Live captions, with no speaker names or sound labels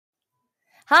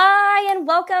Hi, and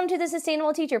welcome to the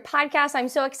Sustainable Teacher Podcast. I'm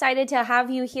so excited to have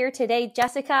you here today,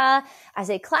 Jessica, as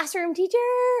a classroom teacher.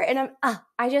 And I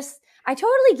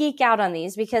totally geek out on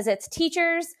these because it's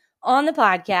teachers on the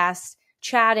podcast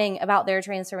chatting about their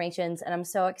transformations. And I'm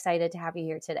so excited to have you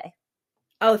here today.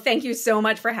 Oh, thank you so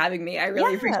much for having me. I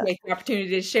really appreciate the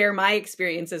opportunity to share my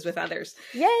experiences with others.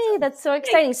 Yay, that's so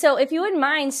exciting. So if you would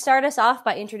mind, start us off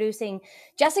by introducing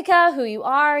Jessica, who you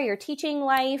are, your teaching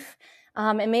life,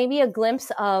 and maybe a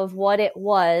glimpse of what it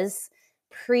was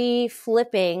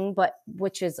pre-flipping, but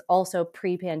which is also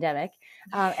pre-pandemic,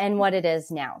 and what it is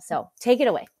now. So take it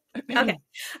away. Okay.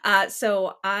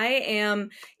 So I am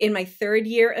in my third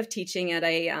year of teaching at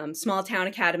a small town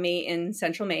academy in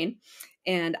Central Maine.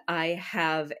 And I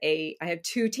have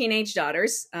two teenage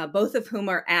daughters, both of whom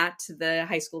are at the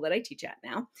high school that I teach at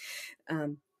now.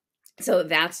 So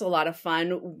that's a lot of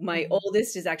fun. My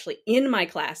oldest is actually in my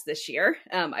class this year.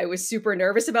 I was super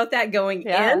nervous about that going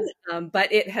in,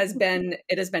 but it has been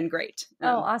great.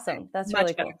 Oh, awesome. That's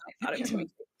really cool. Than I thought it was going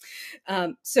to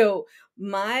be. So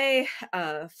my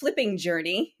flipping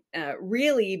journey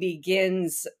really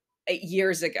begins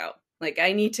years ago. Like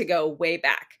I need to go way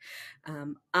back.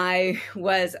 I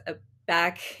was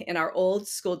back in our old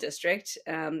school district.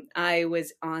 I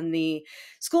was on the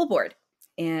school board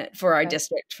for our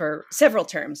district for several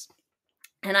terms.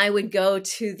 And I would go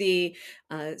to the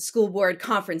school board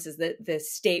conferences, the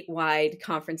statewide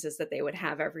conferences that they would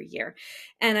have every year.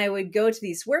 And I would go to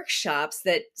these workshops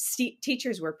that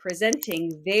teachers were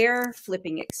presenting their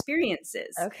flipping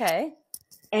experiences. Okay.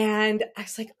 And I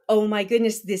was like, oh my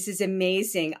goodness, this is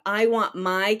amazing. I want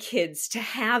my kids to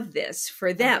have this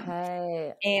for them.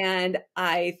 Okay. And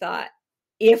I thought,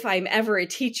 if I'm ever a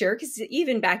teacher, because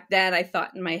even back then I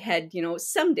thought in my head,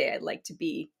 someday I'd like to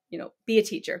be a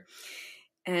teacher.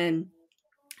 And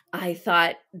I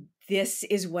thought, this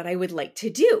is what I would like to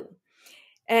do.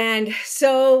 And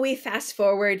so we fast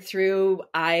forward through,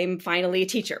 I'm finally a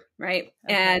teacher, right?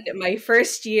 Okay. And my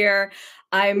first year,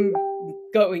 I'm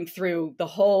going through the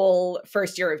whole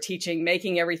first year of teaching,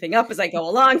 making everything up as I go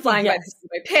along, flying by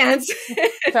my pants.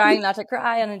 Trying not to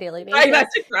cry on a daily basis. Trying not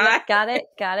to cry. Got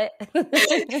it.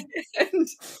 And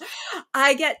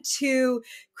I get to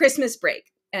Christmas break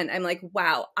and I'm like,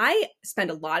 wow, I spend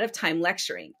a lot of time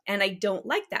lecturing and I don't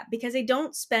like that because I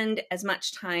don't spend as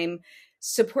much time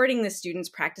supporting the students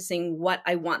practicing what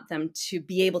I want them to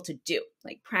be able to do,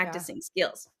 like practicing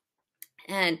skills.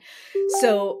 And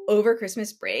so over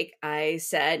Christmas break, I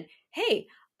said, hey,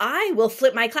 I will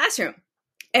flip my classroom.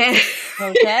 And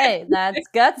okay, that's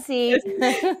gutsy.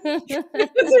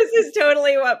 This is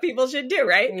totally what people should do,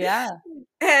 right? Yeah.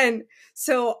 And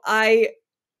so I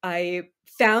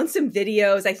found some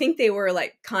videos. I think they were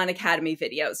like Khan Academy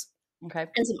videos. Okay.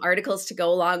 And some articles to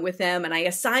go along with them. And I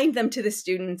assigned them to the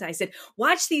students. I said,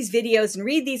 watch these videos and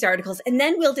read these articles, and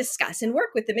then we'll discuss and work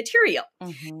with the material.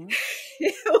 Mm-hmm.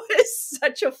 It was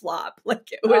such a flop. Like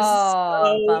it was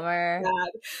so bummer. bad.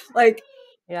 Like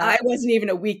I wasn't even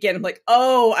a week in. I'm like,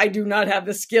 oh, I do not have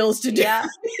the skills to do this.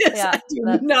 I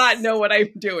do not know what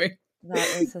I'm doing. That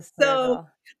is hysterical. So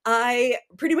I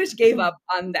pretty much gave up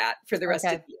on that for the rest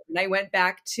of the year. And I went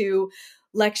back to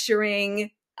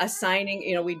lecturing,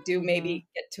 assigning, we do maybe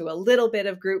get to a little bit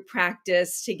of group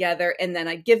practice together, and then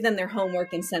I'd give them their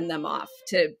homework and send them off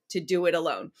to do it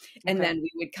alone. And then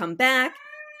we would come back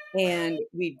and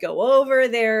we'd go over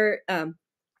their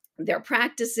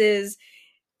practices,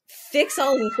 fix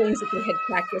all the things that they had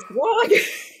practiced wrong.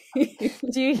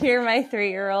 Do you hear my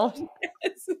 3-year-old?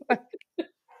 Yes.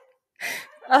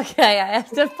 Okay, I have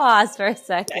to pause for a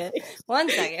second. 1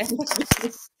 second.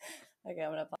 Okay,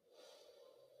 I'm going to pause.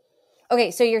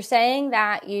 Okay, so you're saying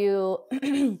that you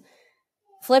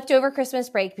flipped over Christmas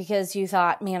break because you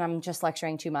thought, man, I'm just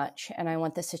lecturing too much and I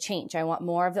want this to change. I want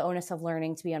more of the onus of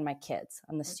learning to be on my kids,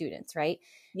 on the students, right?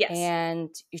 Yes. And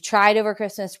you tried over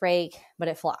Christmas break, but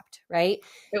it flopped, right?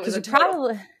 It was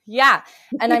probably,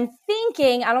 And I'm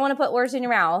thinking, I don't want to put words in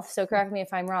your mouth, so correct me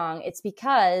if I'm wrong. It's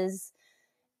because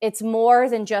it's more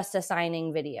than just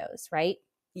assigning videos, right?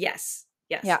 Yes.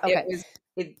 Yeah, okay.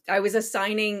 I was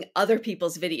assigning other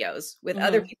people's videos with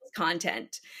other people's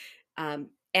content.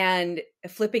 And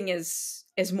flipping is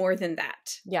more than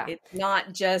that. Yeah. It's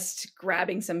not just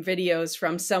grabbing some videos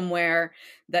from somewhere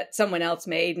that someone else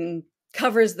made and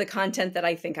covers the content that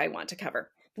I think I want to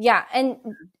cover. Yeah. And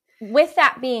with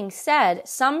that being said,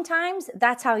 sometimes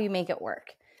that's how you make it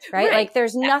work, right? Like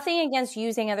there's nothing against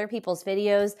using other people's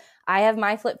videos. I have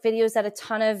my flip videos that a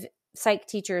ton of psych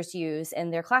teachers use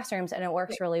in their classrooms and it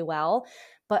works really well.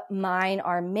 But mine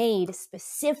are made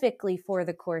specifically for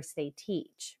the course they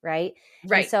teach, right?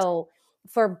 Right. And so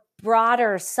for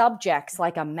broader subjects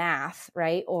like a math,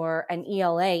 right, or an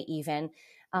ELA even,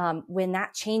 when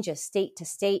that changes state to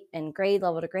state and grade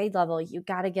level to grade level, you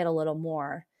got to get a little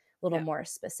more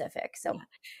specific. So,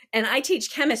 and I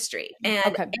teach chemistry, and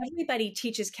okay. everybody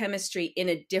teaches chemistry in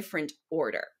a different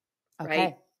order, right?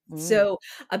 Okay. So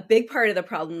a big part of the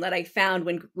problem that I found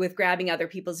with grabbing other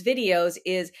people's videos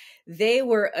is they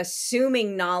were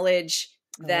assuming knowledge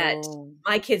that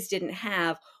my kids didn't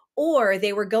have, or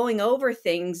they were going over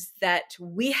things that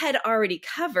we had already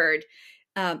covered,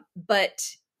 but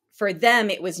for them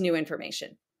it was new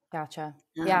information. Gotcha.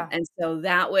 Yeah. And so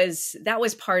that was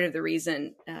part of the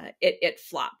reason it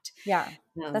flopped. Yeah.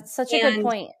 That's such a good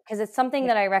point, because it's something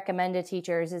that I recommend to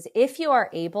teachers is if you are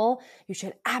able, you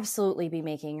should absolutely be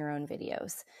making your own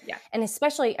videos. Yeah. And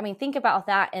especially, I mean, think about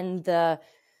that in the,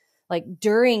 like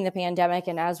during the pandemic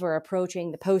and as we're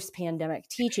approaching the post-pandemic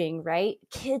teaching, right?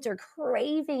 Kids are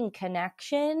craving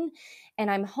connection. And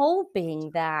I'm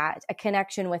hoping that a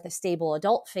connection with a stable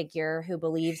adult figure who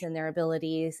believes in their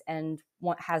abilities and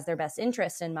has their best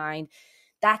interest in mind,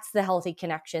 that's the healthy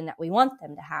connection that we want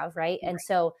them to have, right? And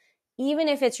so even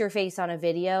if it's your face on a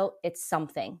video, it's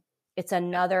something. It's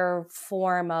another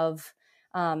form of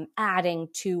adding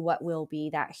to what will be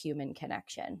that human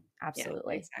connection.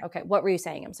 Absolutely. Yeah, exactly. Okay. What were you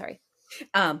saying? I'm sorry.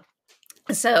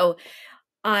 So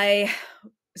I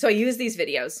used these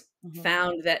videos,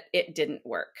 found that it didn't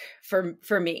work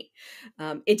for me.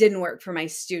 It didn't work for my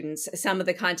students. Some of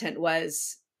the content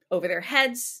was over their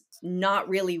heads, not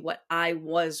really what I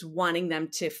was wanting them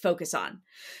to focus on.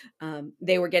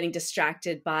 They were getting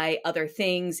distracted by other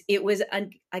things. It was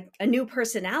a new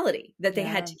personality that they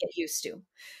had to get used to.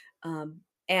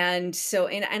 And so,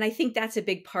 and I think that's a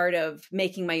big part of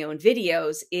making my own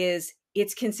videos is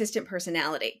it's consistent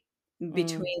personality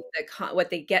between what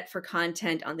they get for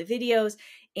content on the videos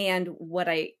and what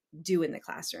I do in the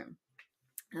classroom.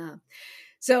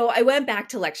 So I went back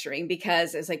to lecturing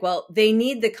because it's like, well, they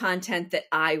need the content that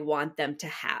I want them to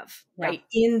have, right?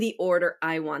 In the order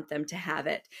I want them to have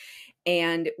it.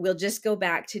 And we'll just go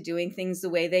back to doing things the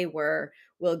way they were.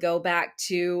 We'll go back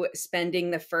to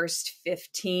spending the first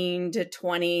 15 to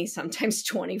 20, sometimes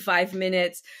 25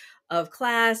 minutes of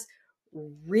class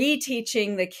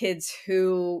reteaching the kids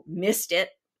who missed it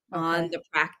on the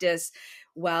practice,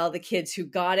 while the kids who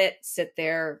got it sit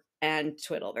there and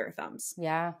twiddle their thumbs.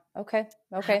 Yeah. Okay.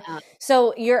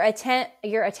 So your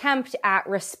attempt at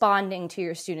responding to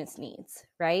your students' needs,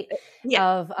 right? Yeah.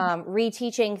 Of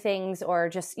reteaching things, or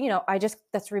just,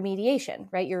 that's remediation,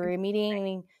 right? You're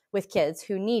remediating with kids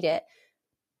who need it,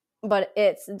 but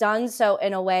it's done so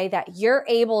in a way that you're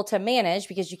able to manage,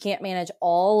 because you can't manage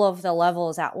all of the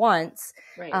levels at once.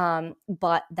 Right.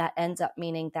 But that ends up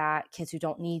meaning that kids who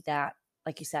don't need that,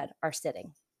 like you said, are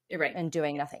sitting. Right. And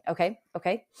doing nothing. Okay.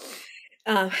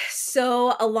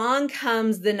 So along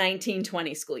comes the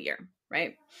 1920 school year,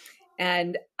 right?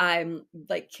 And I'm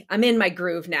in my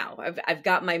groove now. I've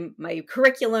got my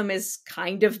curriculum is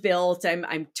kind of built.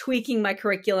 I'm tweaking my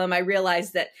curriculum. I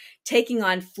realize that taking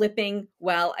on flipping,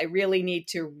 well, I really need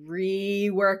to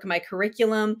rework my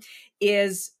curriculum,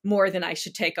 is more than I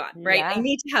should take on, right? Yeah. I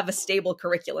need to have a stable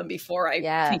curriculum before I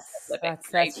think of flipping.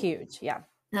 That's huge. Yeah.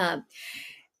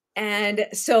 And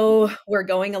so we're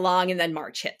going along, and then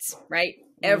March hits, right?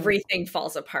 Everything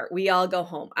falls apart. We all go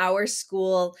home. Our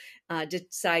school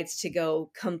decides to go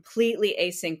completely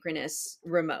asynchronous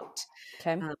remote.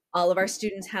 Okay. All of our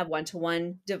students have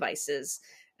one-to-one devices.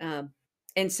 And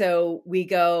so we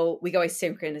go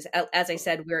asynchronous. As I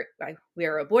said,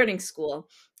 we're a boarding school.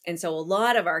 And so a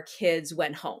lot of our kids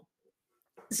went home.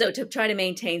 So to try to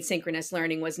maintain synchronous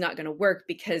learning was not going to work,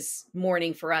 because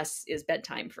morning for us is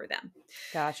bedtime for them.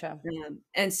 Gotcha.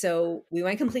 And so we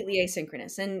went completely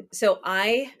asynchronous. And so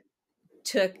I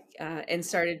took and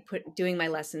started doing my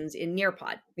lessons in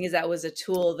Nearpod, because that was a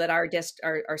tool that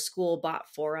our school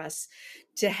bought for us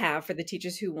to have for the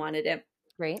teachers who wanted it.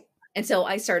 Great. And so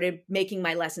I started making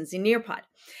my lessons in Nearpod.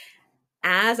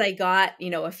 As I got,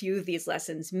 a few of these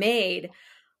lessons made,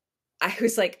 I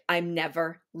was like, I'm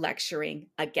never lecturing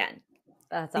again.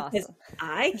 That's because awesome.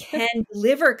 I can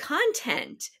deliver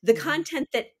content, the content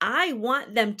that I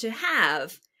want them to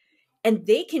have, and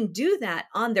they can do that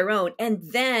on their own. And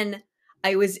then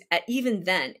I was even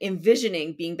then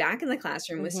envisioning being back in the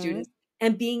classroom with students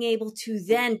and being able to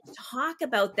then talk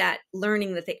about that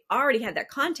learning that they already had, that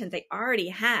content they already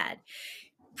had.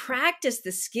 Practice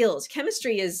the skills.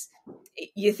 Chemistry is,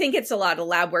 you think it's a lot of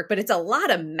lab work, but it's a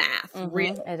lot of math.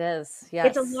 Really. It is. Yes.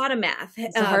 It's a lot of math.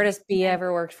 It's the hardest bee I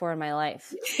ever worked for in my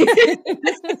life.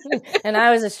 And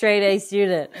I was a straight A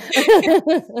student.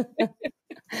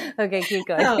 Okay, keep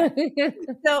going.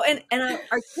 So, and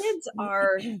our kids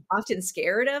are often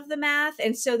scared of the math.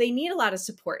 And so they need a lot of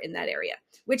support in that area,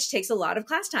 which takes a lot of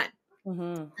class time.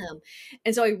 And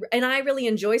so I really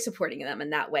enjoy supporting them in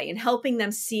that way and helping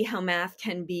them see how math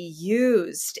can be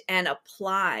used and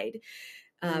applied.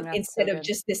 Instead of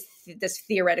just this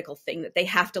theoretical thing that they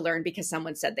have to learn because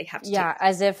someone said they have to. Yeah,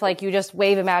 as if like you just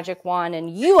wave a magic wand and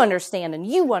you understand and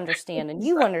you understand and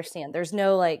you understand. There's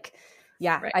no like,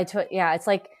 it's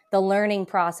like the learning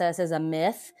process is a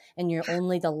myth and you're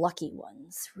only the lucky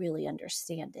ones really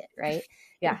understand it, right?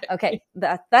 Yeah. Okay.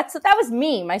 That was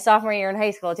me my sophomore year in high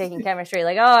school taking chemistry.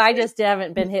 Like, oh, I just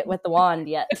haven't been hit with the wand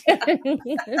yet.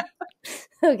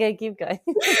 Okay, keep going.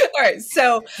 All right.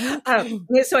 So I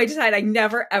decided I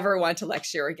never, ever want to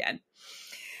lecture again.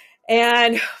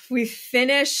 And we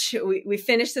finished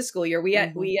the school year. We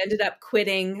ended up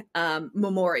quitting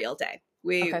Memorial Day.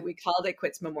 We called it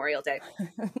quits Memorial Day.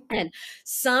 And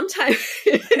sometimes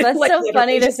that's like, so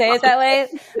funny to say it that way.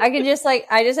 I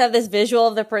just have this visual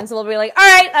of the principal be like, all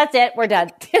right, that's it. We're done.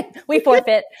 We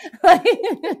forfeit.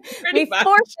 We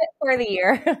forfeit for the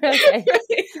year. Okay.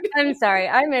 I'm sorry.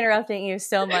 I'm interrupting you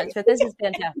so much, but this is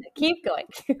fantastic. Keep going.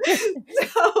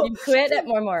 So, you quit at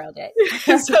Memorial Day.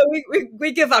 So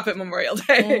we give up at Memorial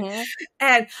Day.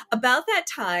 And about that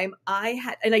time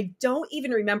and I don't even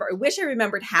remember, I wish I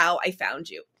remembered how I found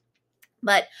you,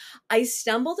 but I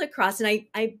stumbled across, and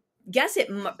I guess it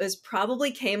was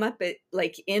probably came up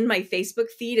in my Facebook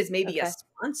feed as maybe a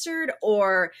sponsored,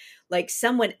 or like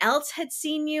someone else had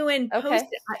seen you and posted.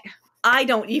 I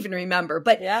don't even remember,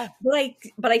 but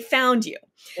I found you.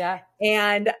 Yeah.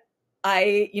 And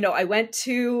I went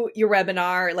to your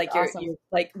webinar, like your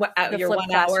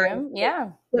 1 hour,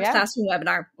 Flip Classroom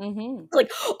webinar. Like,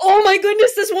 oh my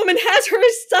goodness, this woman has her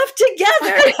stuff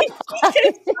together. She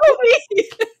can show me.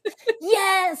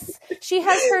 Yes, she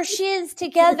has her shiz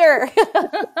together.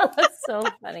 That's so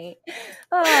funny.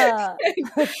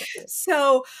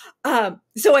 So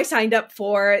I signed up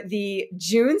for the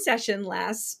June session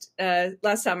last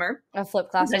summer. A Flip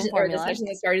Classroom formula. The session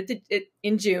that started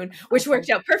in June, which worked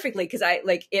out perfectly because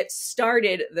it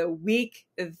started the week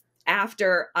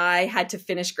after I had to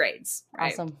finish grades.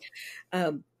 Right? Awesome.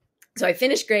 So I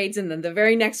finished grades, and then the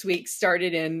very next week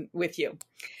started in with you.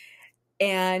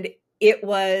 And it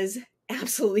was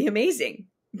absolutely amazing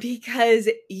because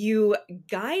you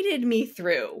guided me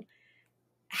through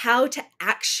how to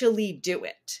actually do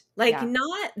it.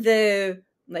 Not the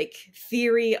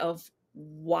theory of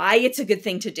why it's a good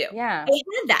thing to do. Yeah. I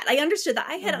had that. I understood that.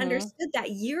 I had understood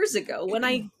that years ago when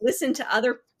I listened to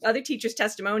other teachers'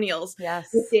 testimonials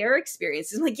with their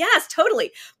experiences. I'm like, yes,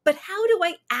 totally. But how do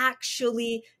I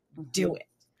actually do it?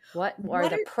 What are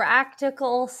the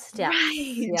practical steps?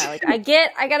 Right. Yeah,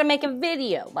 I got to make a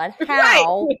video, but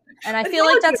how? Right. And I feel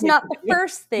like that's not the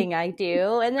first thing I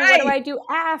do. And then what do I do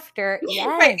after? Yes.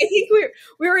 Right. I think we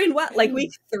were in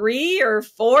week 3 or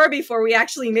 4 before we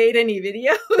actually made any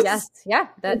videos. Yes. Yeah.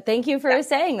 Thank you for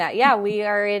saying that. Yeah. We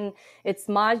are it's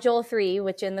module 3,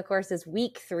 which in the course is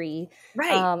week 3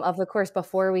 of the course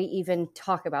before we even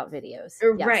talk about videos.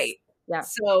 Yes. Right. Yeah.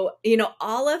 So,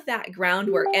 all of that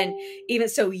groundwork, and even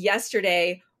so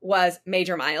yesterday was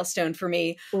major milestone for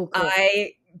me. Ooh, cool.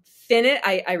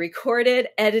 I recorded,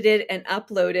 edited, and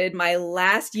uploaded my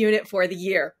last unit for the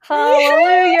year.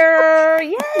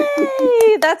 Hallelujah.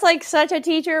 Yay. That's like such a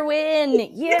teacher win.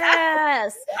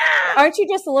 Yes. Aren't you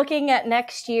just looking at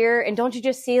next year, and don't you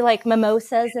just see like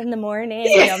mimosas in the morning?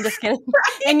 No, I'm just kidding.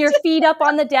 Right. And your feet up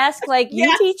on the desk, like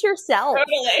you teach yourself.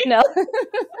 Totally. No.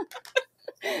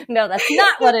 No, that's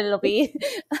not what it'll be.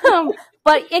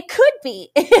 But it could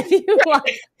be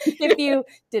if you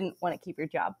didn't want to keep your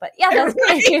job. But yeah, that's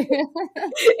great.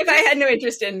 If I had no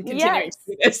interest in continuing to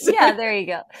do this. Yeah, there you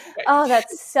go. Oh,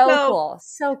 that's so cool.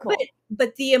 So cool.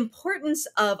 But the importance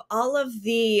of all of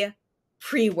the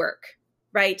pre-work,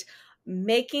 right?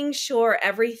 Making sure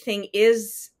everything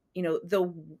is,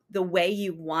 the way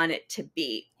you want it to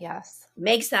be. Yes.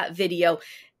 Makes that video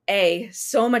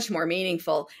so much more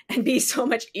meaningful, and B, so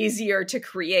much easier to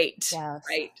create. Yes.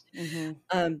 Right.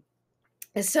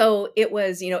 Mm-hmm. So it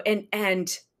was,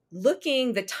 and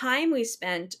the time we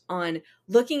spent on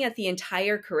looking at the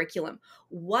entire curriculum.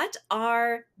 What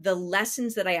are the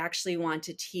lessons that I actually want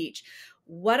to teach?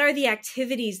 What are the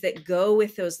activities that go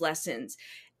with those lessons?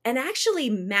 And actually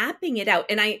mapping it out.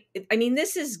 And I mean,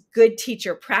 this is good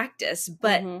teacher practice,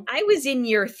 but I was in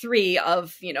year 3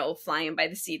 of, flying by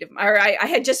the seat of I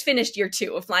had just finished year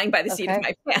 2 of flying by the seat of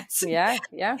my pants. Yeah.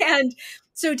 Yeah. And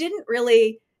so didn't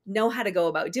really know how to go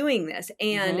about doing this.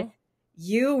 And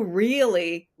you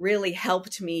really, really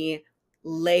helped me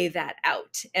lay that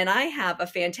out. And I have a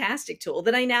fantastic tool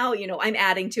that I now, I'm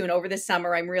adding to, and over the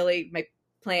summer, my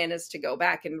plan is to go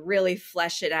back and really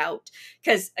flesh it out.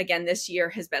 Because again, this year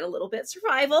has been a little bit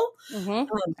survival.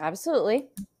 Absolutely.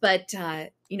 But,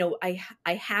 I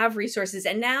have resources,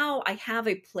 and now I have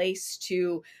a place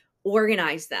to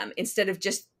organize them instead of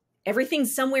just everything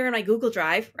somewhere in my Google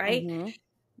Drive, right?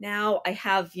 Now I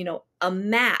have, a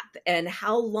map, and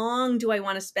how long do I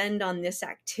want to spend on this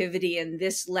activity and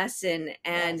this lesson,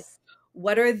 and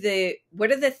what are the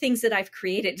things that I've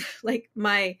created? Like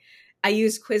I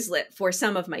use Quizlet for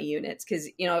some of my units, because,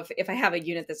 if I have a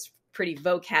unit that's pretty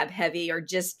vocab heavy or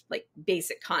just like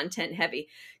basic content heavy,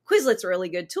 Quizlet's a really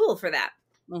good tool for that.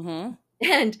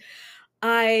 And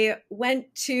I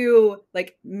went to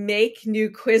like make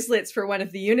new Quizlets for one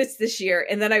of the units this year.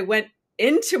 And then I went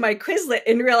into my Quizlet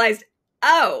and realized,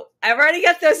 oh, I've already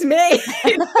got those made.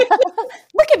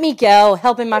 Look at me go,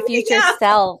 helping my future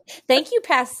self. Thank you,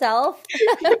 past self.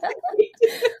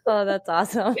 Oh, that's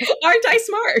awesome. Aren't I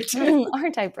smart?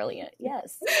 Aren't I brilliant?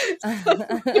 Yes.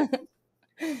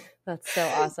 That's so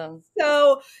awesome.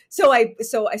 So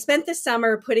I spent this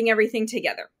summer putting everything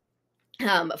together.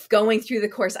 Going through the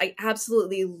course, I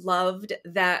absolutely loved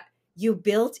that you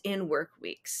built in work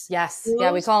weeks. Yes.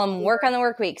 Yeah, we call them work on the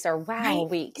work weeks or wow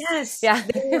weeks. Yes. Yeah.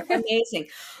 They were amazing.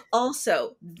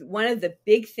 Also, one of the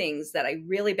big things that I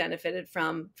really benefited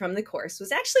from the course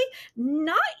was actually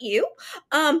not you.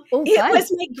 It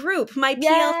was my group, my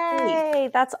PLC. Yay,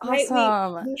 that's awesome.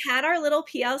 Right? We had our little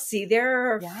PLC.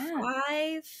 There are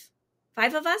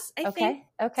five of us, I think.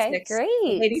 Okay, 6.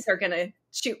 great. Ladies are going to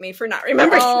shoot me for not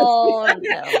remembering. Oh,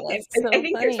 no, that's so I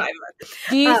think funny. there's 5 of us.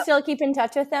 Do you still keep in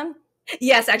touch with them?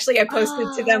 Yes, actually, I posted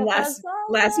to them last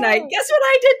night. Guess what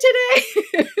I did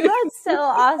today? That's so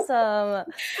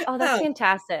awesome. Oh, that's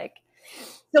fantastic.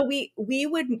 So we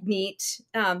would meet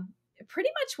pretty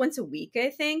much once a week, I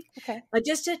think,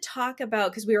 just to talk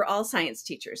about, because we were all science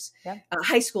teachers,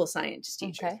 high school science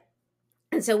teachers.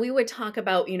 And so we would talk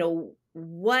about,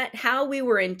 how we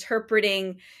were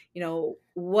interpreting,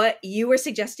 what you were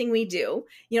suggesting we do.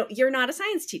 You're not a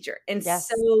science teacher. And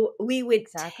so we would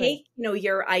take,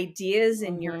 your ideas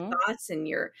and your thoughts and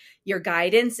your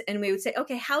guidance, and we would say,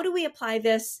 okay, how do we apply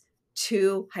this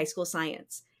to high school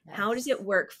science? How does it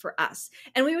work for us?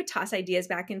 And we would toss ideas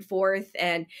back and forth,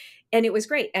 and it was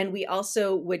great. And we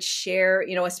also would share,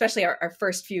 especially our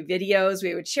first few videos,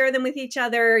 we would share them with each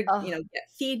other, get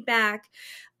feedback.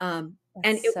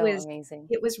 And it was amazing.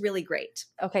 It was really great.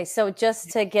 Okay. So just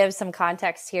to give some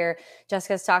context here,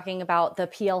 Jessica's talking about the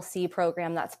PLC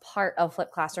program that's part of Flip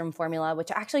Classroom Formula,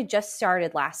 which actually just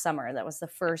started last summer. That was the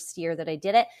first year that I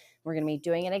did it. We're going to be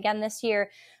doing it again this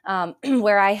year,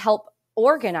 where I help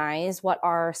organize what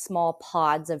are small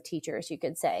pods of teachers, you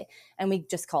could say. And we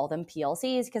just call them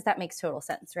PLCs because that makes total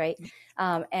sense, right?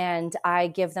 And I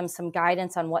give them some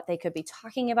guidance on what they could be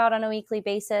talking about on a weekly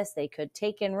basis. They could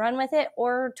take and run with it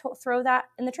or throw that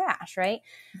in the trash, right?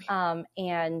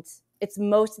 And it's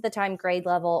most of the time grade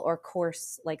level or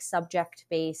course, like subject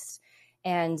based.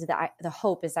 And the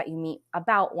hope is that you meet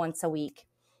about once a week.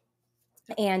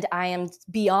 And I am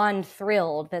beyond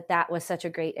thrilled that was such a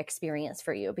great experience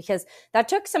for you, because that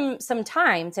took some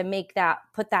time to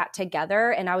put that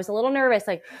together. And I was a little nervous,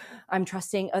 like, I'm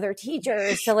trusting other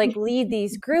teachers to like lead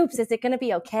these groups. Is it going to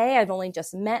be okay? I've only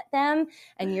just met them.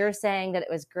 And you're saying that it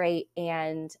was great.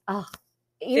 And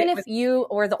even if you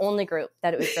were the only group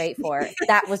that it was great for,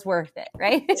 that was worth it,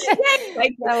 right?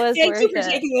 Thank you for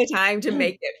taking the time to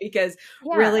make it, because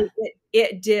really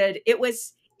it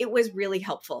was really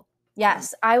helpful.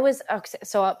 Yes, I was.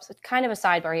 So kind of a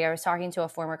sidebar here. I was talking to a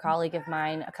former colleague of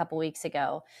mine a couple weeks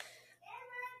ago.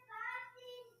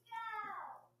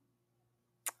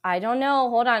 I don't know.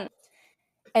 Hold on.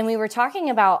 And we were talking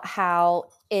about how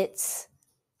it's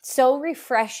so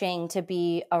refreshing to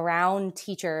be around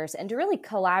teachers and to really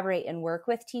collaborate and work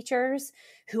with teachers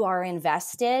who are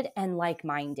invested and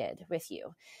like-minded with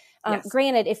you.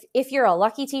 Granted, if you're a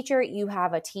lucky teacher, you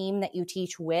have a team that you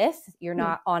teach with. You're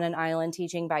not on an island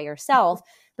teaching by yourself.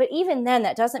 But even then,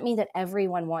 that doesn't mean that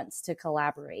everyone wants to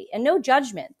collaborate. And no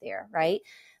judgment there, right?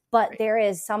 But there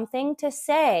is something to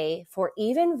say for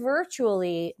even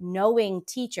virtually knowing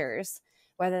teachers,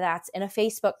 whether that's in a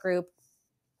Facebook group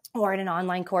or in an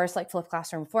online course like Flip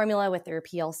Classroom Formula with their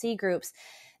PLC groups,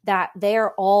 that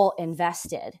they're all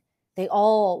invested. They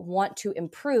all want to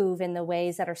improve in the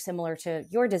ways that are similar to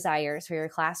your desires for your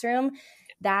classroom.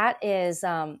 That is,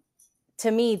 to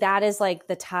me, that is like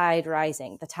the tide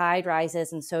rising. The tide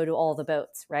rises and so do all the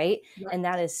boats, right? And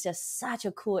that is just such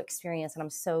a cool experience. And I'm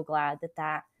so glad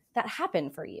that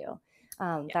happened for you.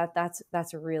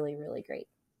 That's really, really great.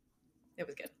 It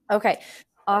was good. Okay.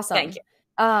 Awesome. Thank you.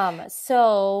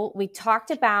 So we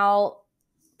talked about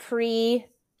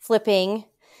pre-flipping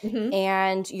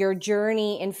and your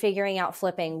journey in figuring out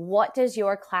flipping. What does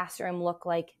your classroom look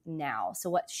like now? So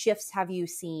what shifts have you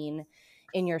seen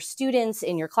in your students,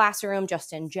 in your classroom,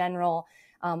 just in general,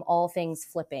 all things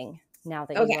flipping now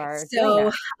that you are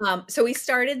doing that? So we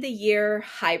started the year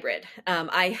hybrid.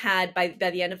 I had by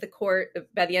the end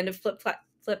of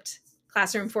flipped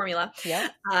classroom formula,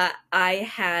 I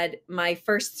had my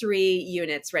first 3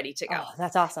 units ready to go. Oh,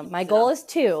 that's awesome. My goal is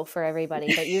 2 for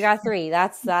everybody, but you got 3.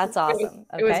 That's awesome.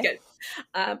 It was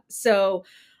good. So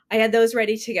I had those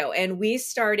ready to go, and we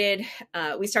started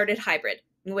hybrid,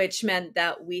 which meant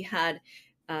that we had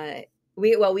had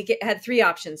 3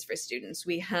 options for students.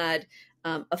 We had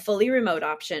a fully remote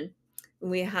option.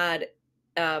 We had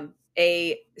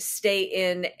a stay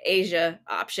in Asia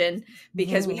option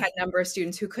because we had a number of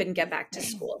students who couldn't get back to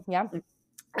school. Yeah.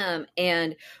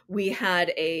 And we had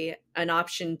an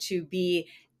option to be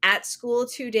at school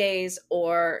 2 days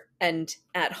and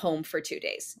at home for 2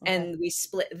 days. Okay. And we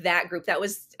split that group. That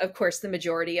was, of course, the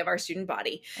majority of our student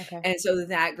body. Okay. And so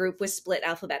that group was split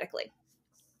alphabetically.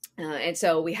 And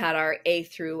so we had our A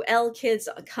through L kids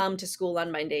come to school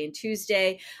on Monday and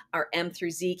Tuesday. Our M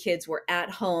through Z kids were at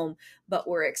home, but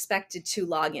were expected to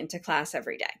log into class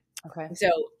every day. Okay. So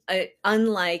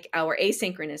unlike our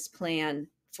asynchronous plan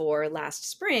for last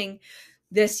spring,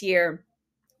 this year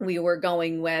we were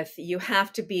going with, you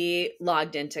have to be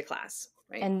logged into class.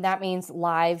 Right? And that means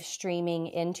live streaming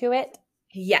into it?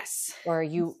 Yes. Or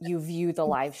you view the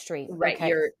live stream. Right.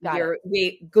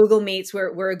 Okay. Google Meets,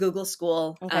 we're a Google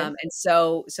school. Okay. And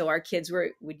so our kids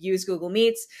would use Google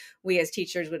Meets. We as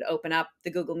teachers would open up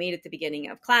the Google Meet at the beginning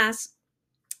of class.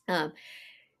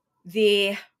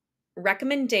 The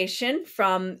recommendation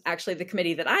from actually the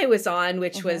committee that I was on,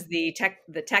 which was the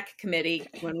tech committee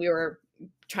when we were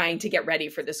trying to get ready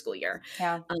for the school year,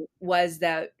 was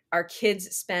that our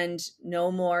kids spend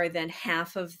no more than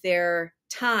half of their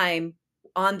time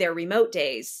on their remote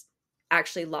days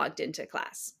actually logged into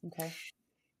class. Okay.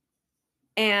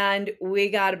 And we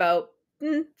got about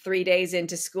 3 days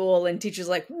into school and teachers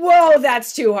like, whoa,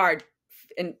 that's too hard.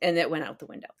 And it went out the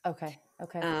window. Okay.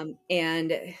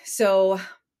 And so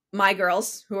my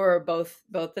girls, who are both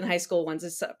in high school,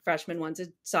 one's a freshman, one's a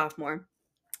sophomore,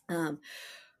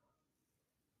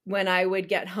 when I would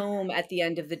get home at the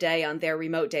end of the day on their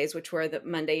remote days, which were the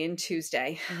Monday and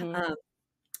Tuesday,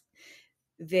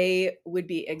 they would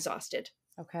be exhausted.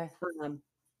 Okay.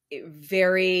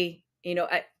 Very,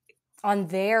 on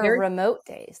their remote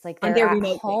days, like they're on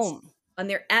their at home. Days. On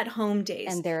their at-home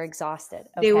days. And they're exhausted.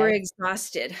 Okay. They were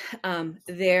exhausted.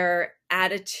 Their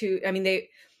attitude, I mean,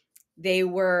 they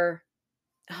were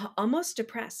almost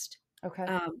depressed. Okay.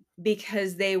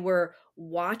 Because they were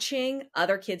watching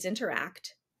other kids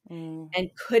interact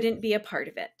and couldn't be a part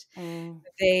of it.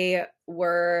 They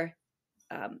were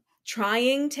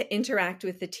trying to interact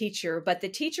with the teacher, but the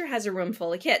teacher has a room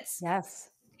full of kids. Yes.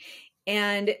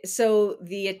 And so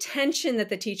the attention that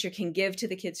the teacher can give to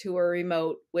the kids who are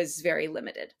remote was very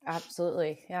limited.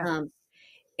 Absolutely. Yeah.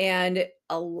 And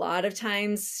a lot of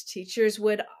times teachers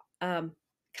would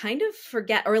kind of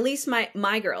forget, or at least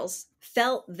my girls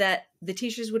felt that the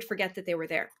teachers would forget that they were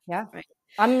there. Yeah. Right.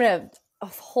 I'm going to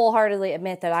wholeheartedly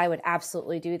admit that I would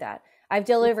absolutely do that. I've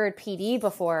delivered PD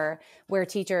before where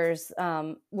teachers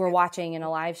were watching in a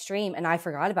live stream and I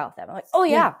forgot about them. I'm like, oh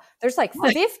yeah, there's like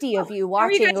 50 of you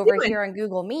watching over here on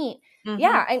Google Meet. Mm-hmm.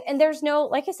 Yeah. And there's no,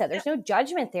 like I said, there's no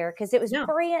judgment there because it was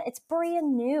it's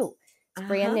brand new. It's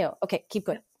brand new. Okay. Keep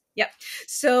going. Yep.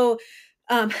 So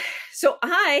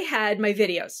I had my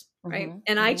videos, right?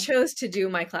 And I chose to do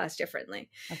my class differently.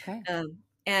 Okay.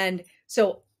 And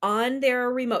so on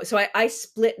their remote, so I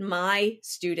split my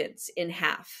students in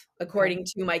half according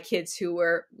to my kids who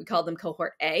we called them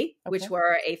cohort A, which were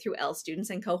our A through L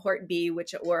students, and cohort B,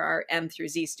 which were our M through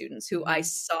Z students who I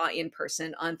saw in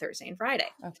person on Thursday and Friday.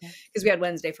 Okay. Because we had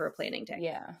Wednesday for a planning day.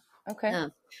 Yeah. Okay.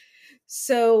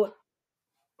 So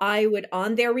I would,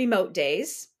 on their remote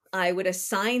days, I would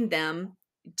assign them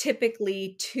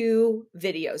typically 2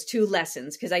 videos, 2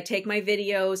 lessons, because I take my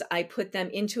videos, I put them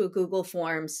into a Google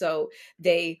form. So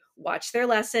they watch their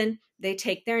lesson, they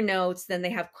take their notes, then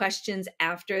they have questions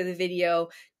after the video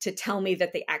to tell me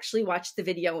that they actually watched the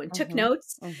video and took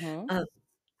notes.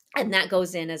 And that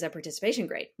goes in as a participation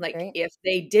grade. Like if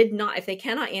they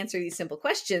cannot answer these simple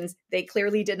questions, they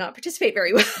clearly did not participate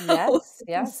very well.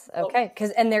 Yes. Okay.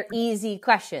 And they're easy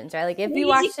questions, right? Like if you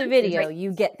watch the video,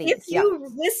 you get these. If you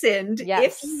listened,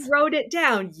 if you wrote it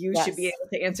down, you should be able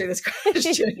to answer this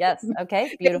question. Yes.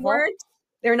 Okay. Beautiful.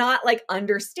 They're not like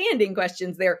understanding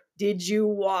questions. They're, did you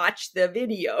watch the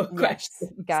video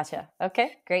questions? Gotcha.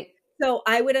 Okay. Great. So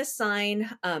I would assign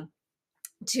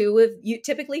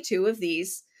typically two of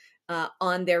these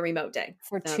on their remote day.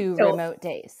 For 2 So remote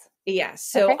days. yeah,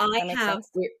 so Okay, that makes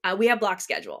sense. we have block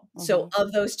schedule. So Mhm.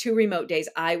 of those 2 remote days,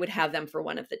 I would have them for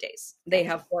one of the days. They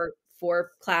have Gotcha.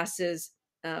 four classes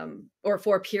or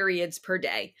 4 periods per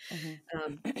day.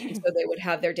 Mhm. So they would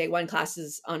have their day 1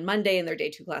 classes on Monday and their day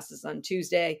 2 classes on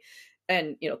Tuesday,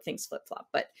 and things flip flop.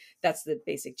 But that's the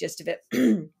basic gist of it.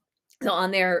 So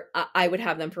on there, I would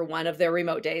have them for one of their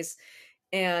remote days,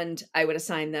 and I would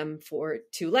assign them for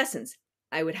 2 lessons.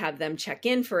 I would have them check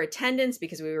in for attendance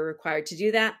because we were required to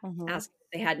do that, Mhm. ask if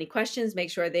they had any questions, make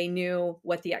sure they knew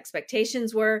what the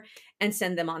expectations were, and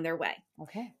send them on their way.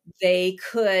 Okay. They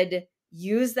could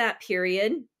use that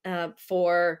period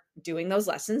for doing those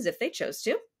lessons if they chose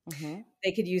to. Mhm.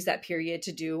 They could use that period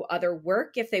to do other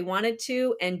work if they wanted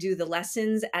to, and do the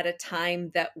lessons at a time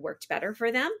that worked better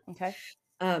for them. Okay.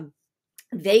 Um,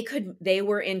 they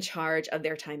were in charge of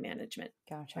their time management.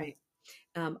 Gotcha. Right.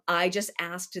 I just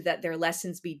asked that their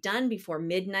lessons be done before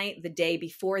midnight the day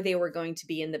before they were going to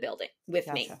be in the building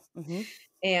with me. Gotcha. Mhm.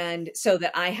 And so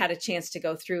that I had a chance to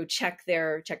go through, check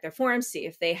their forms, see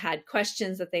if they had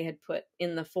questions that they had put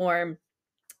in the form,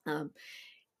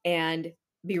 and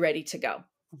be ready to go.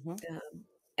 Mhm.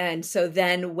 And so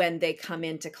then when they come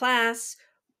into class,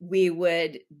 we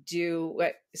would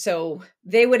so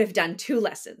they would have done 2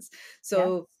 lessons.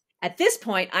 So at this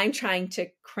point, I'm trying to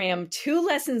cram 2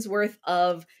 lessons worth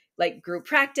of like group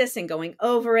practice and going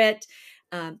over it,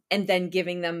 and then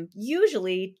giving them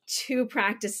usually 2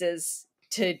 practices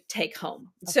to take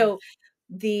home. Okay. So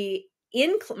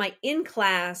my in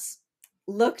class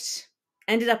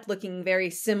ended up looking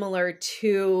very similar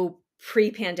to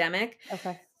pre-pandemic.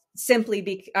 Okay. Simply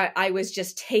because I was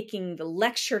just taking the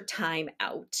lecture time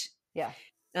out, Yeah.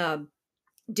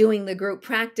 doing the group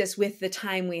practice with the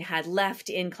time we had left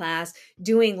in class,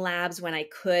 doing labs when I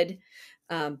could,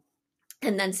 and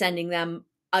then sending them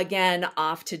again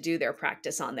off to do their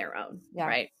practice on their own. Yeah.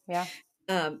 Right. Yeah.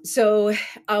 So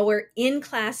our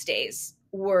in-class days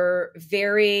were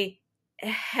very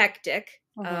hectic.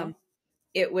 Mhm.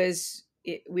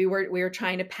 We were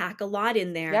trying to pack a lot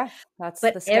in there, Yeah. That's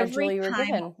but the schedule you were time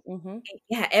given.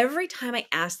 Mhm. every time I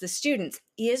asked the students,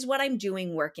 is what I'm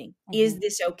doing working? Is Mhm.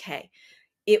 this okay?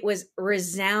 It was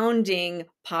resounding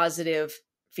positive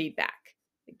feedback.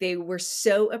 They were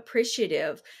so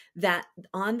appreciative that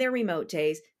on their remote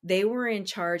days, they were in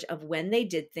charge of when they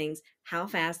did things, how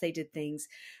fast they did things,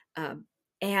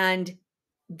 and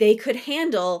they could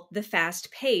handle the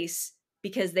fast pace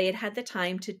because they had had the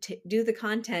time to do the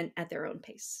content at their own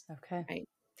pace. Okay. Right.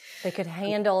 They could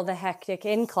handle the hectic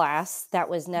in class that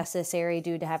was necessary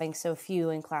due to having so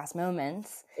few in class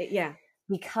moments Yeah.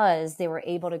 because they were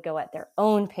able to go at their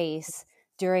own pace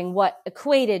during what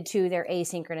equated to their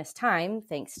asynchronous time,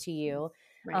 thanks to you,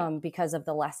 Right. because of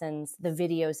the lessons, the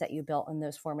videos that you built and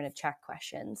those formative check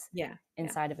questions Yeah.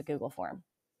 inside of a Google form.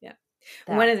 Yeah.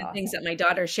 One of That's the things that awesome. my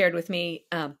daughter shared with me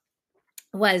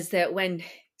was that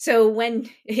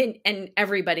and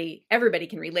everybody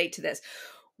can relate to this,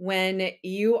 when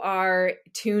you are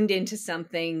tuned into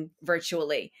something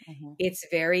virtually, Mhm. it's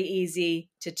very easy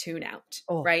to tune out,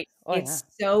 Oh, right? oh yeah. It's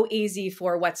so easy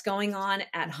for what's going on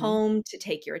at Mhm. home to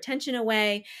take your attention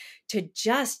away, to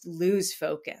just lose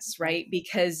focus, Yeah. right?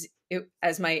 Because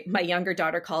as my younger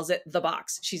daughter calls it, the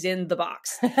box. She's in the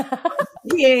box.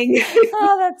 Being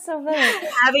Oh, that's so funny.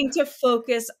 having to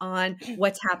focus on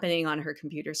what's happening on her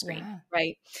computer screen, Yeah.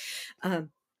 right?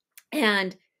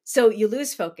 And so you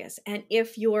lose focus. And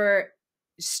if you're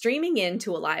streaming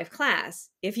into a live class,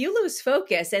 if you lose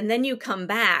focus and then you come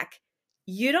back,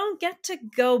 you don't get to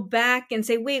go back and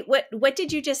say, wait, what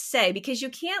did you just say? Because you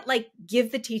can't like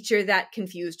give the teacher that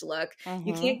confused look. You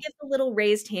Mhm. can't give the little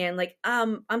raised hand like,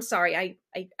 I'm sorry,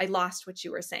 I lost what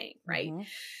you were saying, right? Mhm.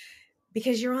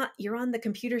 Because you're on the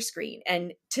computer screen,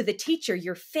 and to the teacher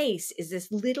your face is this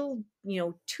little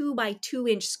 2 by 2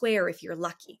 inch square if you're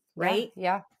lucky, Yeah. right?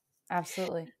 Yeah.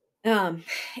 Absolutely. um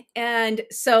and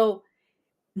so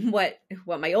what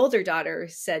my older daughter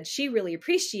said she really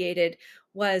appreciated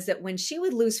was that when she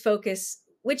would lose focus,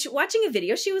 which watching a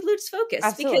video she would lose focus,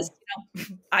 because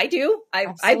Absolutely. I've been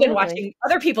Absolutely. watching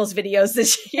other people's videos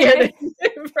this year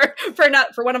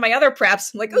for one of my other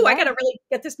preps. I'm like, oh, I Yeah. gotta really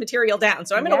get this material down,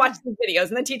 so I'm gonna watch Yeah. these videos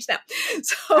and then teach them.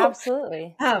 So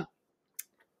Absolutely. um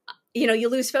you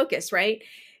lose focus, right?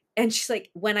 And she's like,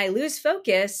 when I lose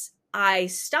focus, I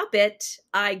stop it,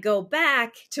 I go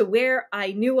back to where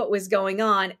I knew what was going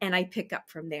on, and I pick up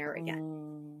from there again.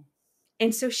 Mm.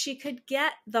 And so she could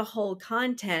get the whole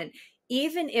content,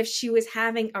 even if she was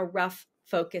having a rough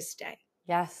focus day,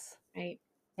 Yes. right?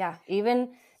 Yeah.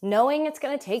 Even knowing it's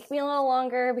going to take me a little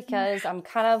longer because I'm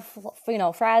kind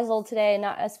of, frazzled today,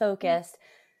 not as focused,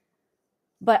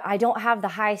 but I don't have the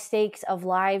high stakes of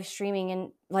live streaming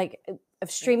and of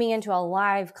streaming into a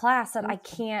live class that I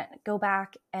can't go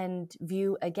back and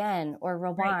view again or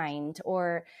rewind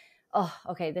or,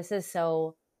 okay, this is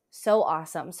so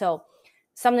awesome. So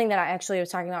something that I actually was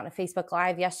talking about in a Facebook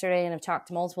Live yesterday and I've talked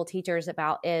to multiple teachers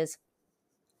about is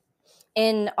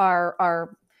in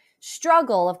our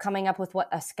struggle of coming up with what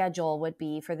a schedule would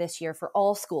be for this year for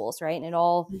all schools, right? And it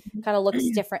all kind of looks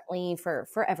differently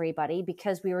for everybody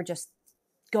because we were just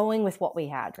going with what we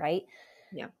had, right?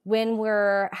 Yeah. When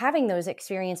we're having those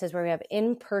experiences where we have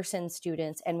in-person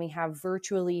students and we have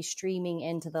virtually streaming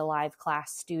into the live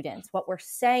class students, what we're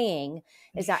saying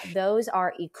is that those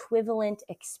are equivalent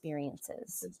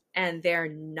experiences. And they're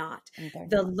not.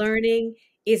 The learning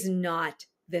is not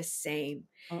the same.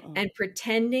 And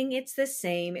pretending it's the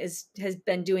same has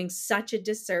been doing such a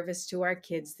disservice to our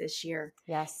kids this year.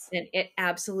 Yes. And it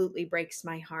absolutely breaks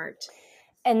my heart.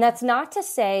 And that's not to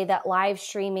say that live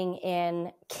streaming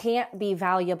in can't be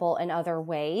valuable in other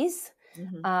ways.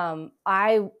 I'm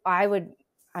kind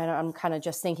of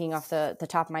just thinking off the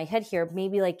top of my head here,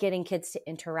 maybe like getting kids to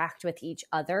interact with each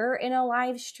other in a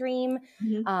live stream.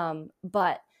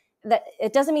 But that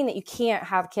it doesn't mean that you can't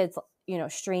have kids,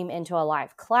 stream into a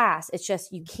live class. It's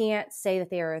just, you can't say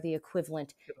that they are the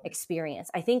equivalent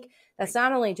experience. I think that's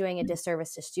not only doing a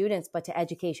disservice to students, but to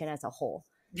education as a whole.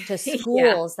 To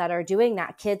schools that are doing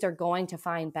that, kids are going to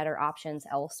find better options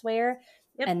elsewhere.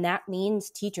 And that means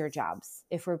teacher jobs,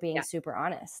 if we're being super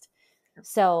honest.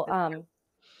 So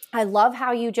I love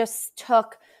how you just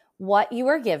took what you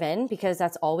were given, because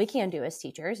that's all we can do as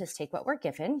teachers is take what we're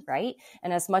given, right?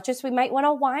 And as much as we might want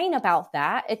to whine about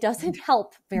that, it doesn't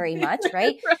help very much,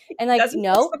 right? And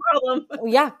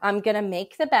yeah, I'm going to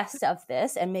make the best of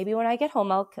this. And maybe when I get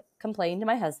home, I'll complain to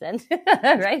my husband,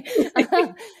 right?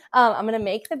 I'm going to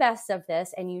make the best of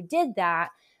this. And you did that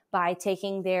by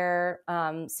taking their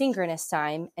synchronous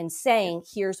time and saying,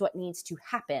 here's what needs to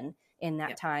happen in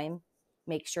that time.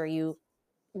 Make sure you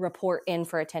report in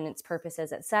for attendance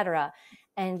purposes, etc.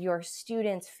 And your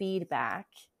students' feedback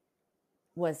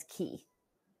was key.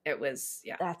 It was,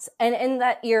 That's and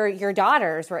that your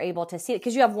daughters were able to see it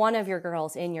because you have one of your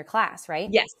girls in your class, right?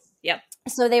 Yes. Yep.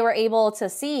 So they were able to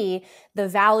see the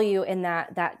value in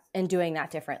that and doing that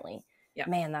differently. Yeah.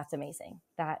 Man, that's amazing.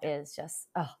 That is just,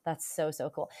 that's so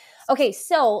cool. Okay,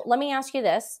 so let me ask you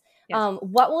this. Yes.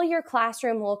 What will your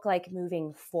classroom look like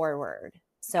moving forward?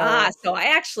 So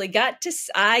I actually get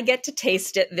to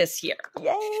taste it this year.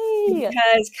 Yay!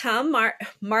 Because come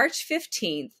March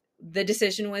 15th, the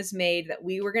decision was made that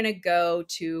we were going to go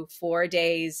to 4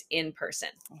 days in person.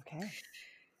 Okay.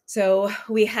 So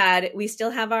we still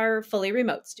have our fully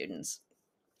remote students,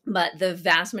 but the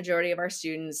vast majority of our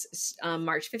students,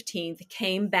 March 15th,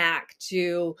 came back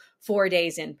to 4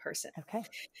 days in person. Okay.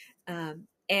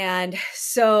 And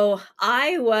so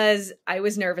I was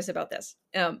nervous about this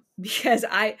because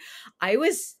I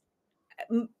was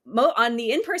on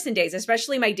the in-person days,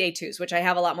 especially my day twos, which I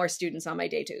have a lot more students on my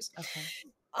day twos. Okay.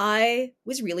 I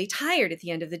was really tired at the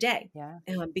end of the day. Yeah.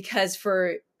 Because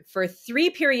for 3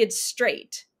 periods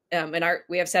straight, and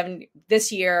we have 7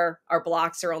 this year, our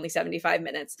blocks are only 75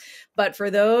 minutes, but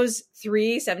for those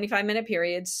 3 75-minute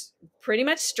periods, pretty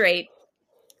much straight,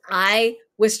 I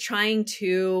was trying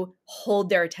to hold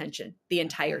their attention the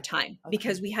entire time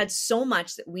because we had so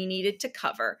much that we needed to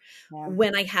cover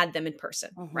when I had them in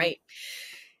person, right?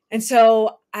 And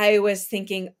so I was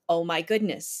thinking, oh my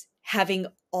goodness, having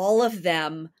all of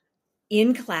them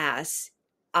in class,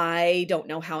 I don't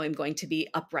know how I'm going to be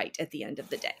upright at the end of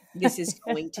the day. This is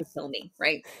going to kill me,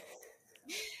 right?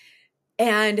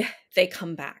 And they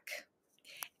come back.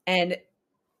 And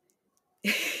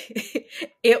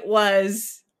it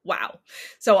was, wow.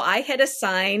 So I had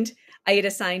assigned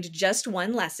just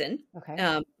one lesson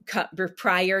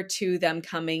prior to them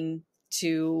coming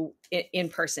to in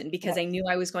person because I knew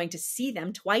I was going to see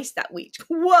them twice that week.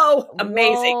 Whoa,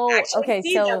 amazing. Whoa. Okay,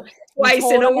 so twice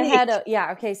in a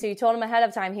week. So you told them ahead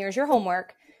of time, here's your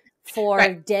homework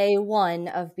for day 1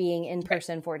 of being in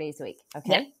person 4 days a week.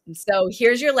 Okay. Yeah. So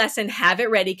here's your lesson. Have it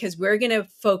ready because we're going to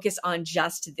focus on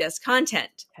just this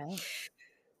content. Okay.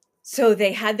 So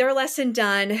they had their lesson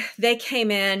done. They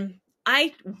came in.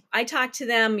 I talked to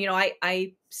them.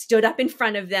 I stood up in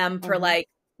front of them for like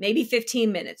maybe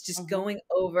 15 minutes, just going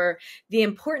over the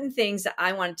important things that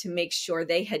I wanted to make sure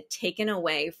they had taken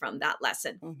away from that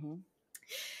lesson.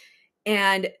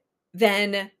 And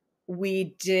then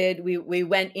we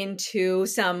went into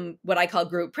some, what I call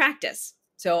group practice.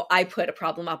 So I put a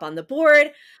problem up on the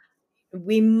board.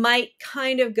 we might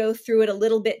kind of go through it a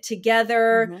little bit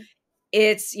together. Mm-hmm.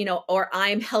 It's, or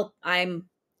I'm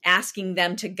asking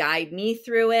them to guide me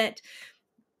through it.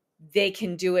 They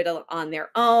can do it on their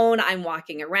own. I'm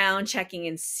walking around, checking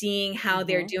and seeing how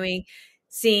they're doing,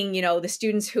 seeing, the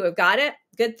students who have got it,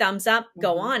 good thumbs up,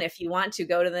 go on. If you want to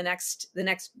go to the next,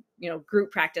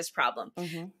 group practice problem.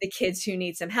 The kids who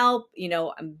need some help,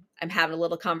 I'm having a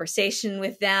little conversation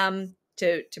with them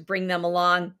to bring them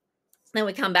along. Then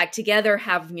we come back together,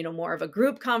 have, more of a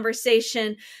group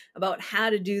conversation about how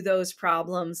to do those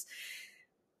problems.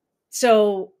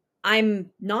 So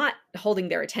I'm not holding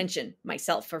their attention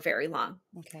myself for very long.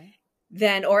 Okay.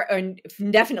 Then, or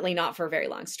definitely not for a very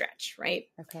long stretch, right?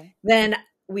 Okay. Then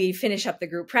we finish up the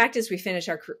group practice. We finish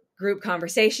our group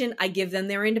conversation. I give them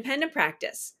their independent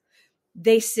practice.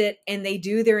 They sit and they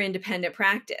do their independent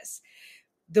practice.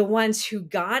 The ones who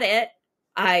got it,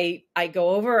 I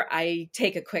go over, I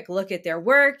take a quick look at their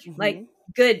work, like,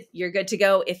 good, you're good to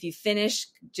go. If you finish,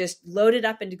 just load it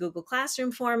up into Google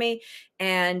Classroom for me.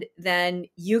 And then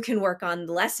you can work on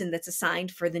the lesson that's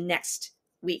assigned for the next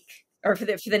week or for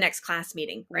the next class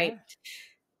meeting, right? Yeah.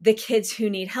 The kids who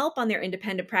need help on their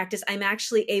independent practice, I'm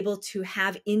actually able to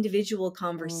have individual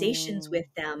conversations with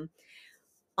them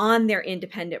on their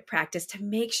independent practice to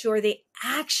make sure they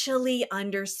actually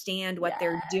understand what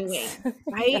they're doing,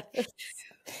 right? Yes.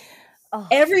 Oh.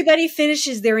 Everybody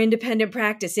finishes their independent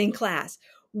practice in class.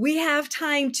 We have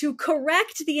time to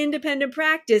correct the independent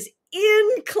practice in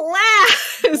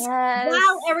class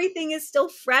while everything is still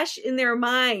fresh in their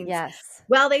minds. Yes.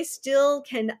 While they still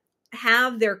can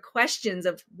have their questions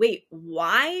of, wait,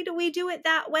 why do we do it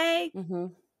that way?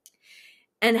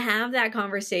 And have that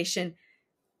conversation,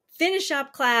 finish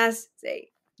up class, say,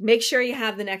 make sure you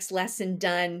have the next lesson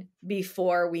done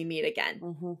before we meet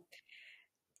again.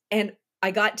 And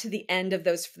I got to the end of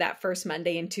that first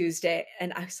Monday and Tuesday,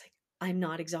 and I was like, I'm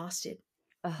not exhausted.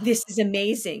 This is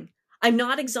amazing. I'm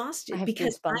not exhausted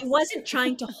because I wasn't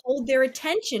trying to hold their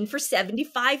attention for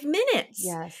 75 minutes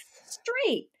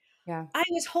straight. Yeah. I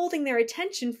was holding their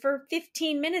attention for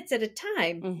 15 minutes at a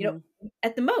time,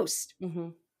 at the most.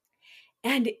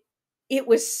 And it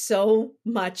was so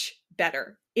much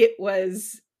better. It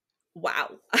was,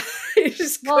 wow.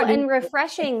 And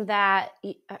refreshing that,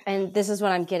 and this is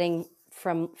what I'm getting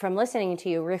from listening to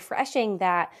you, refreshing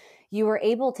that you were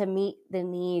able to meet the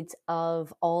needs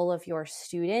of all of your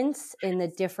students in the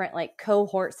different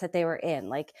cohorts that they were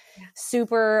in,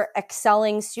 super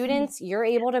excelling students. You're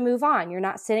able to move on. You're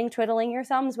not sitting twiddling your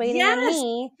thumbs waiting on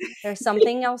me. There's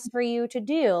something else for you to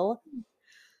do.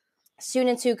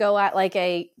 Students who go at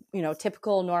a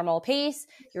typical normal pace,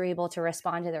 you're able to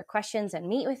respond to their questions and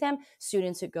meet with them.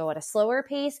 Students who go at a slower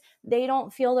pace, they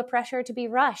don't feel the pressure to be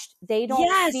rushed. They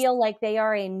don't feel like they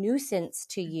are a nuisance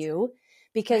to you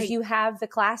because you have the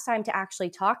class time to actually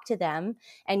talk to them,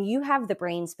 and you have the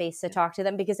brain space to talk to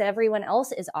them because everyone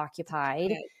else is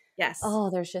occupied. Yes. Oh,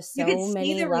 there's just so many levels. You can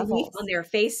see the relief on their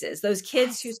faces. Those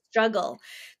kids who struggle,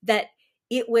 that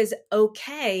it was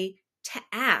okay to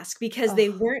ask because they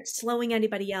weren't slowing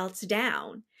anybody else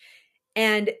down.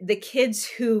 And the kids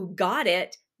who got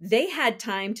it, they had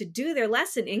time to do their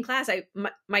lesson in class.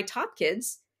 My top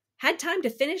kids had time to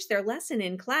finish their lesson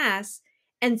in class.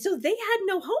 And so they had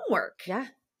no homework. Yeah.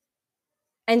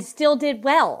 And still did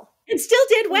well.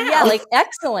 Yeah,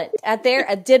 excellent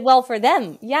did well for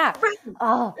them. Yeah. Right.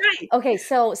 Oh, right. Okay.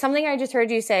 So something I just heard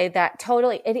you say that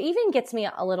totally, it even gets me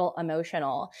a little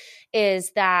emotional,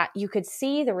 is that you could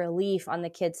see the relief on the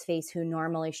kid's face who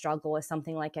normally struggle with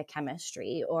something like a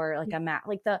chemistry or a math,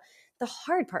 the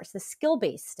hard parts, the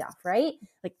skill-based stuff, right?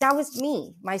 That was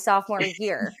me my sophomore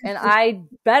year, and I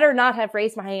better not have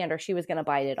raised my hand or she was going to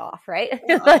bite it off, right?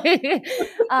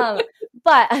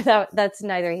 But that's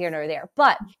neither here nor there.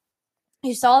 But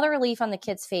you saw the relief on the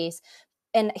kid's face,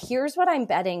 and here's what I'm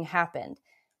betting happened.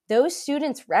 Those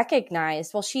students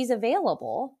recognized, well, she's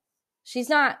available. She's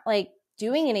not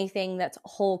doing anything that's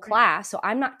whole class, so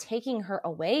I'm not taking her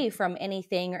away from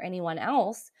anything or anyone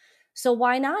else. So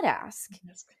why not ask?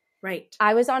 Right.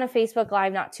 I was on a Facebook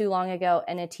Live not too long ago,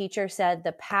 and a teacher said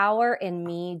the power in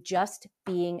me just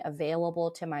being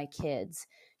available to my kids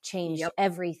changed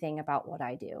everything about what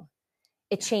I do.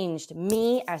 It changed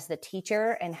me as the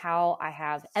teacher and how I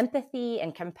have empathy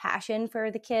and compassion for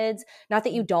the kids. Not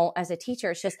that you don't as a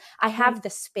teacher. It's just I have the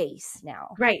space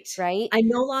now. Right. Right. I'm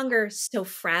no longer so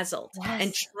frazzled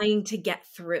and trying to get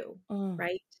through.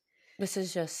 Right. This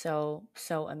is just so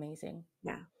amazing.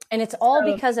 Yeah. And it's all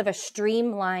because of a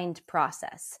streamlined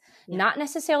process, not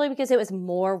necessarily because it was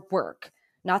more work.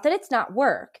 Not that it's not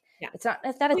work. Yeah. It's not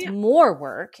that it's more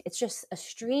work. It's just a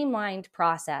streamlined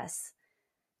process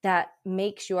that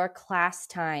makes your class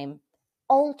time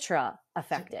ultra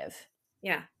effective.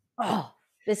 Yeah. Oh,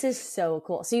 this is so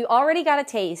cool. So you already got a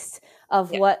taste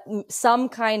of what some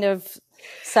kind of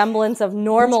semblance of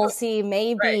normalcy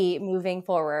may be moving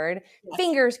forward. Yes.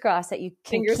 Fingers crossed that you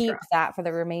can keep that for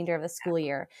the remainder of the school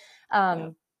year.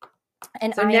 And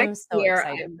so I am so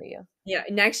excited for you. Yeah.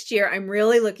 Next year, I'm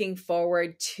really looking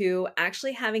forward to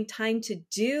actually having time to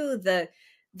do the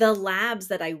labs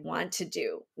that I want to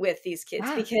do with these kids,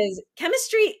 because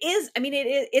chemistry is, I mean,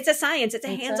 it's a science. It's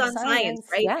a hands-on science,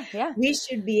 right? Yeah, yeah. We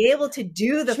should be able to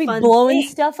do the fun blowing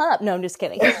stuff up. No, I'm just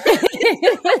kidding. Every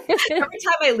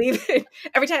time I leave,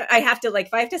 every time I have to, like,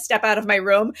 if I have to step out of my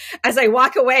room, as I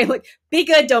walk away, I'm like, be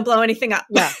good, don't blow anything up.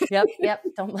 Yeah, yep.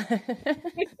 Don't.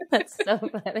 That's so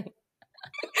funny.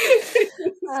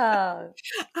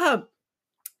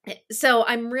 So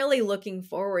I'm really looking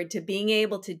forward to being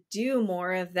able to do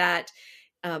more of that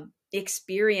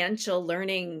experiential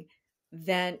learning,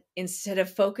 than instead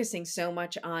of focusing so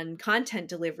much on content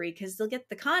delivery, because they'll get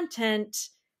the content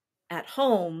at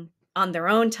home on their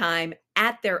own time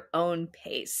at their own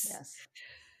pace. Yes.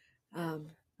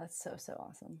 That's so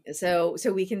awesome. So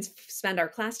we can spend our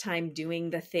class time doing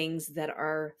the things that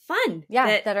are fun.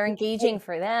 Yeah, that are engaging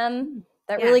for them.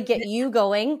 That really get you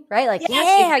going, right? Like,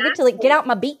 I get to, like, get out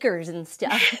my beakers and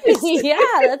stuff. Yeah,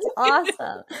 that's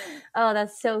awesome. Oh,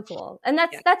 that's so cool. And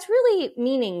that's really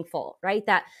meaningful, right?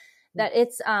 That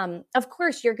it's, of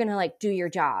course you're going to, like, do your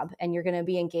job and you're going to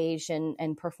be engaged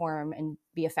and perform and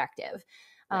be effective.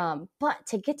 But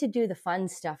to get to do the fun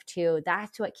stuff too,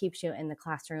 that's what keeps you in the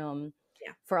classroom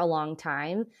for a long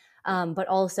time. But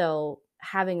also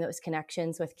having those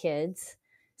connections with kids,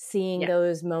 seeing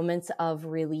those moments of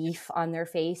relief on their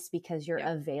face because you're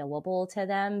available to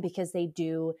them, because they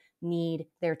do need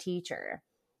their teacher.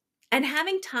 And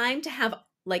having time to have,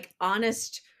 like,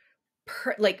 honest,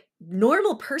 like,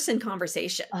 normal person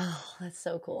conversation. Oh, that's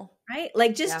so cool. Right?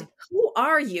 Like, just who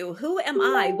are you? Who am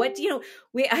I? What,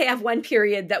 I have one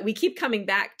period that we keep coming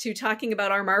back to talking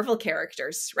about our Marvel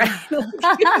characters, right?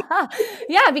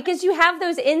 Yeah, because you have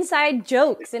those inside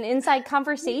jokes and inside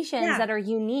conversations that are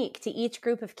unique to each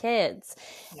group of kids.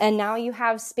 And now you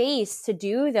have space to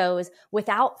do those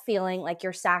without feeling like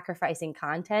you're sacrificing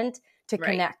content to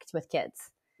connect with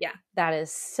kids. Yeah. That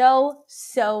is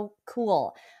so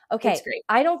cool. Okay,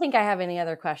 I don't think I have any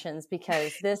other questions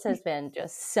because this has been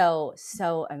just so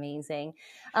amazing.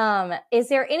 Is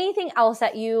there anything else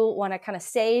that you want to kind of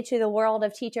say to the world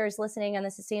of teachers listening on the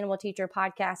Sustainable Teacher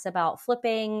podcast about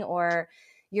flipping, or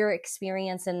your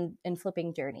experience in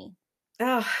flipping journey?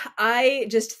 Oh, I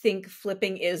just think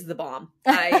flipping is the bomb.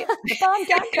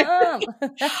 Bomb.com.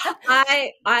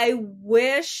 I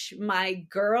wish my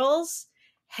girls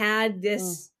had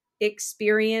this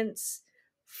experience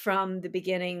from the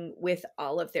beginning with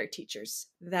all of their teachers,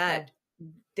 that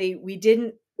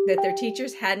their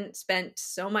teachers hadn't spent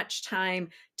so much time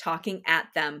talking at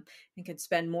them and could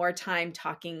spend more time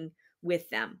talking with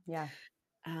them. Yeah.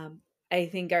 I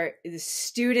think the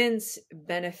students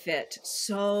benefit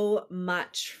so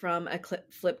much from a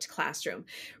flipped classroom.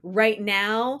 Right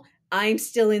now, I'm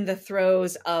still in the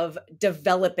throes of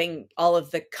developing all of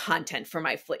the content for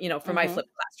my my flipped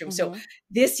classroom. So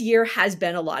this year has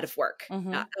been a lot of work. I'm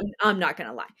not going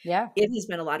to lie. Yeah. It has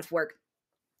been a lot of work,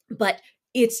 but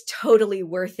it's totally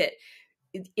worth it.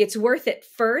 It's worth it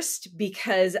first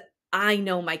because I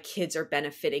know my kids are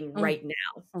benefiting right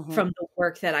now from the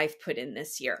work that I've put in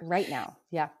this year. Right now.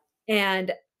 Yeah.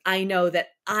 And I know that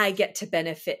I get to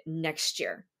benefit next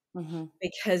year.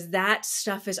 Because that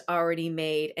stuff is already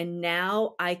made. And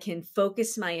now I can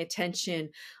focus my attention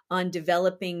on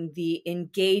developing the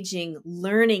engaging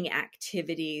learning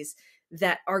activities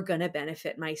that are going to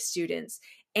benefit my students.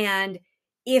 And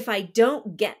if I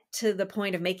don't get to the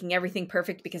point of making everything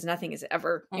perfect, because nothing is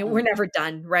ever, we're never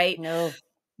done, right? No.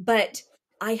 But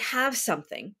I have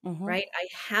something, right? I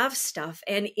have stuff.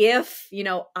 And if,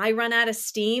 I run out of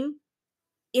steam,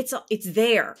 it's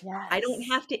there. Yes. I don't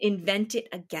have to invent it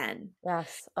again.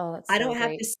 Yes. Oh, that's I don't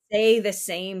have to say the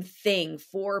same thing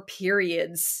 4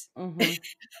 periods.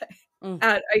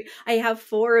 I have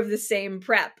 4 of the same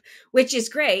prep, which is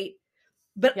great.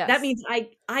 But that means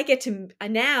I get to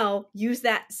now use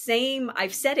that same,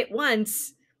 I've said it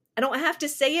once. I don't have to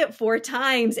say it 4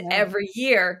 times every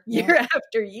year, year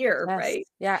after year, right?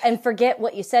 Yeah, and forget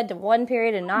what you said to one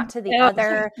period and not to the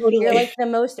other. Totally. You're like the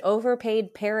most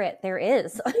overpaid parrot there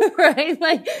is, right?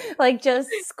 Like just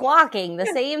squawking the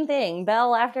same thing,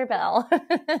 bell after bell.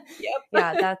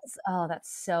 Yeah, that's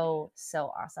so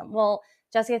awesome. Well,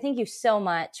 Jessica, thank you so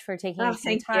much for taking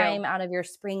some time out of your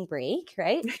spring break,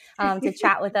 right? To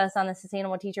chat with us on the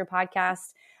Sustainable Teacher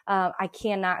podcast. I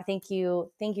cannot thank you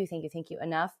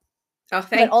enough. Oh, But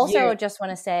thank also you. just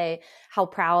want to say how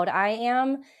proud I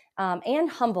am and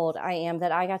humbled I am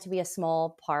that I got to be a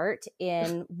small part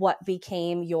in what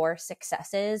became your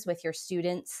successes with your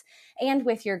students and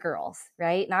with your girls,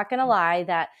 right? Not going to lie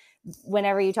that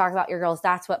whenever you talk about your girls,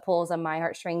 that's what pulls on my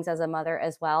heartstrings as a mother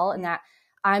as well. And that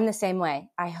I'm the same way.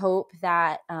 I hope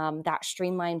that that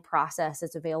streamlined process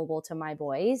is available to my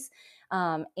boys,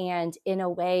 and in a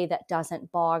way that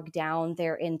doesn't bog down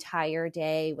their entire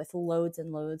day with loads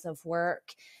and loads of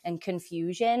work and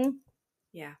confusion.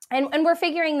 Yeah. And we're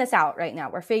figuring this out right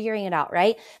now. We're figuring it out,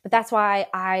 right? But that's why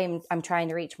I'm trying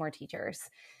to reach more teachers,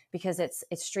 because it's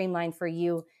streamlined for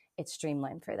you. It's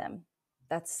streamlined for them.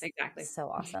 That's Exactly. so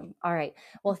awesome. All right.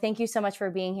 Well, thank you so much for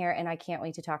being here, and I can't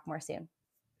wait to talk more soon.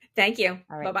 Thank you.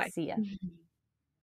 All right. Bye-bye. See ya.